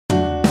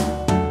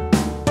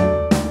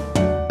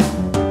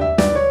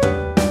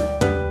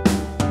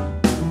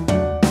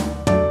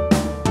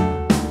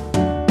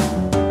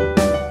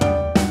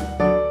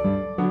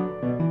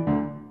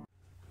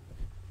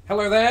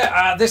Hello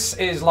there, this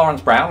is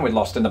Laurence Brown with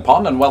Lost in the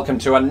Pond, and welcome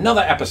to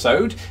another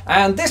episode.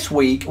 And this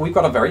week we've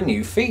got a very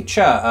new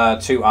feature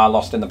to our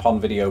Lost in the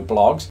Pond video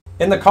blogs.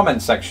 In the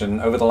comments section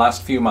over the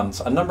last few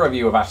months, a number of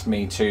you have asked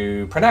me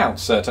to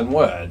pronounce certain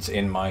words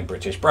in my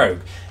British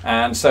brogue.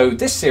 And so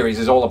this series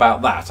is all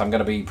about that. I'm going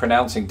to be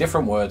pronouncing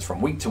different words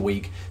from week to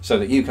week so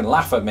that you can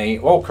laugh at me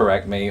or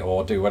correct me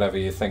or do whatever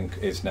you think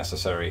is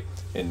necessary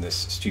in this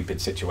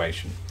stupid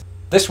situation.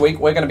 This week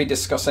we're going to be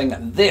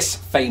discussing this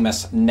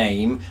famous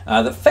name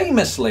that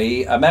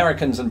famously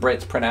Americans and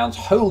Brits pronounce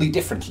wholly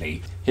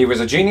differently. He was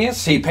a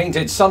genius, he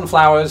painted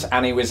sunflowers,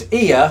 and he was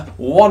here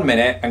 1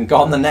 minute and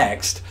gone the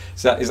next.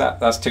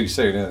 That's too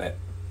soon, isn't it?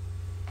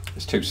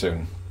 It's too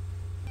soon.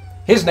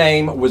 His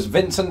name was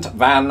Vincent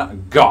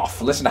van Gogh.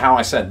 Listen to how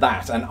I said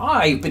that. And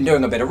I've been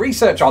doing a bit of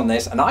research on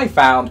this, and I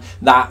found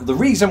that the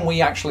reason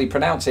we actually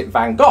pronounce it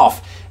Van Gogh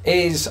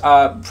is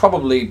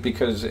probably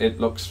because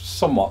it looks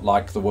somewhat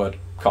like the word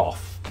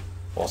cough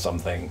or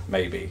something,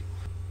 maybe.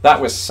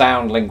 That was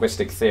sound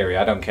linguistic theory.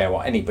 I don't care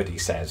what anybody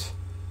says.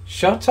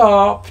 Shut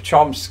up,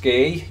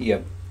 Chomsky,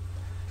 you...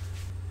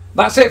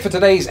 That's it for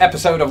today's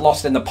episode of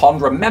Lost in the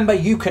Pond. Remember,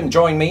 you can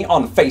join me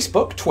on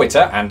Facebook,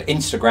 Twitter and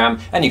Instagram,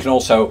 and you can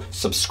also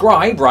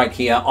subscribe right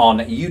here on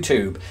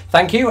YouTube.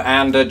 Thank you,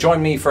 and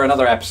join me for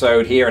another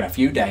episode here in a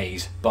few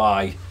days.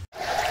 Bye.